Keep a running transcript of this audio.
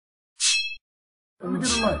Let me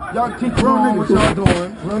get a light. Y'all keep real niggas. What y'all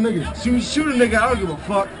doing? Real niggas. Shoot a nigga. I don't give a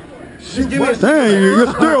fuck. Just give me a Dang, you're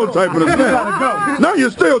stereotyping us now. Now you're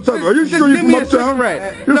stereotyping. Are you sure you from uptown?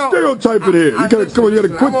 You're stereotyping here. You gotta come. You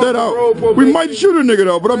gotta quit that out. We might shoot a nigga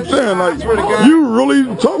though, but I'm saying like, you really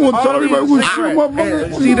talking? Tell everybody who's shooting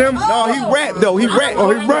motherfuckers. See them? No, he rap though. He rap. Oh,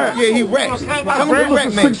 he rap. Yeah, he rap. Tell me your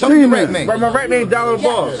rap name. 16 man. My rap name Dollar the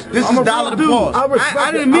Boss. This is Dollar the Boss.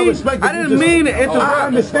 I didn't mean to interrupt. I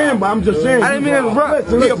understand, but I'm just saying. I didn't mean to interrupt.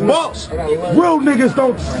 He a boss. Real niggas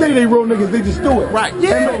don't say they real niggas. They just do it. Right.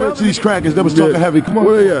 Yeah. And to these crackers that was talking heavy. Come on.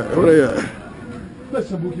 Where they at? Where they at?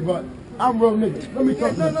 Listen, Bookie Butt. I'm real nigga. Let me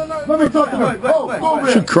talk to them. Let me talk to them. Oh, go over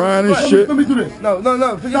there. She crying and shit. Let me do this. No.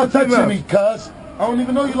 Stop touching me, cuz. I don't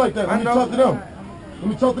even know you like that. Let me talk to them. Let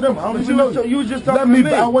me talk to them. I don't even know you. You was just talking to me.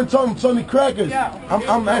 I went talking to Tony Crackers.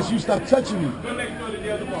 I'm asking you to stop touching me.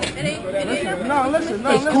 No, listen.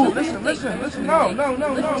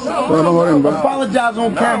 Apologize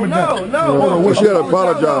on camera. No. What she had to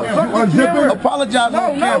apologize? Apologize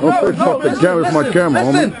on camera. Don't fuck the camera. It's my camera,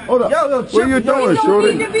 homie. Hold up. What are you doing,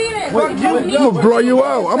 shorty? I'm gonna blow you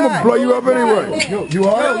out. I'm gonna blow you up anyway. You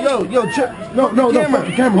are? Yo, Chip. No, fuck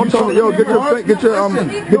the camera. I'm talking. Yo, get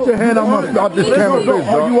your hand out this camera face,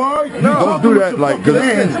 are you alright? Don't do that, like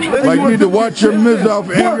you need to watch your miz off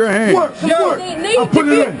and your hand. I'll put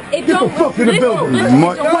it in. Get the fuck in the building.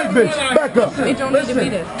 White bitch, back up. It don't need to be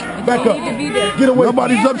there. Back up. Get away.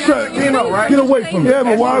 Nobody's upset. Get away from me. Yeah,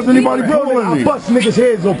 but why is anybody pulling me? I bust niggas'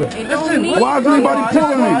 heads open. Why is anybody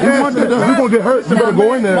pulling me? You gonna get hurt. You better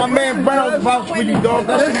go in there. My man Brown's vouch for you, dog.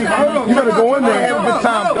 You better go in there. Have a good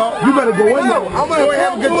time, dog. You better go in there. I'm gonna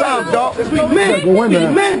have a good time, dog. You better go in there.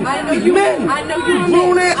 I know you men. I know you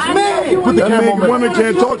Grown ass man. Put the camera on. Women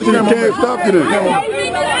can't talk to you. Can't stop you.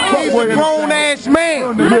 He's a grown ass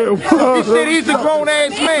man. He said he's a grown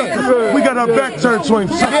ass man. We got our back turned to him.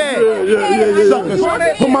 Yeah. Suckers.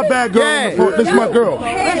 Put my bad girl in the front. This is my girl.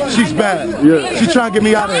 She's bad. Yeah. She's trying to get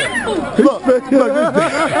me out of here. Look.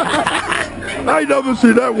 I ain't never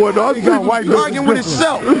seen that one. He got white bitches Arguing with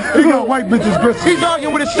himself. He got white bitches bristles. He's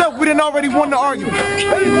arguing with himself. We didn't already won the argument.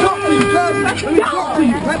 Let me talk to you, cuz. Let me talk to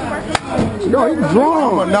you. Yo, he's drunk. I'm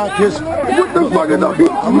gonna knock his. What the fuck is that?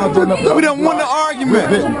 I'm not doing nothing. We done won the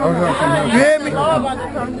argument. You hear me?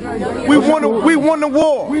 We won the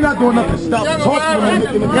war. We not doing nothing. Stop talking to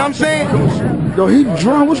him. You know what I'm saying? Yo, he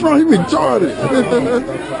drunk. What's wrong? He retarded.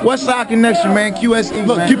 What's our connection, man? QSE.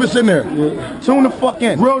 Look, keep us in there. Tune the fuck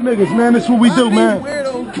in. Real niggas, man. That's what we do, man.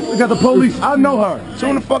 We got the police. I know her.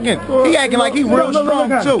 Tune the fuck in. He acting like he real strong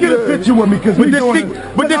too. Get a picture with me, cause we doing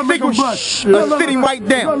it. But this thing was sitting right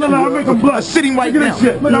down. No, I make him blush. Sitting right down.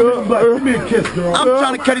 down. Look, I make him blush. Give me a kiss, girl. I'm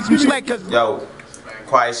trying to cut you some slack, cause yo,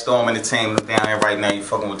 Quiet Storm Entertainment down here right now. You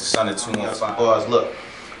fucking with the son of 2 more bars. Look,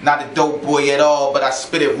 not a dope boy at all, but I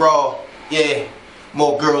spit it raw. Yeah,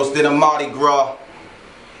 more girls than a Mardi Gras.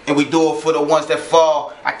 And we do it for the ones that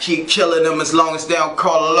fall. I keep killing them as long as they don't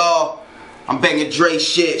call the law. I'm banging Dre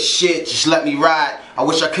shit, just let me ride. I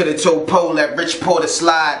wish I could've told Pole that Rich Porter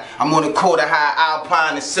slide. I'm on a quarter high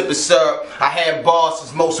Alpine and sipping syrup. I had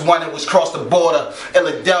bosses, most wanted was cross the border.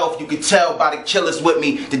 Philadelphia, you can tell by the killers with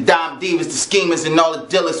me. The dime divas, the schemers, and all the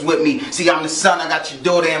dealers with me. See, I'm the son, I got your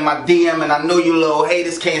daughter in my DM, and I know you little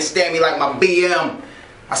haters can't stand me like my BM.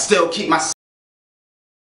 I still keep my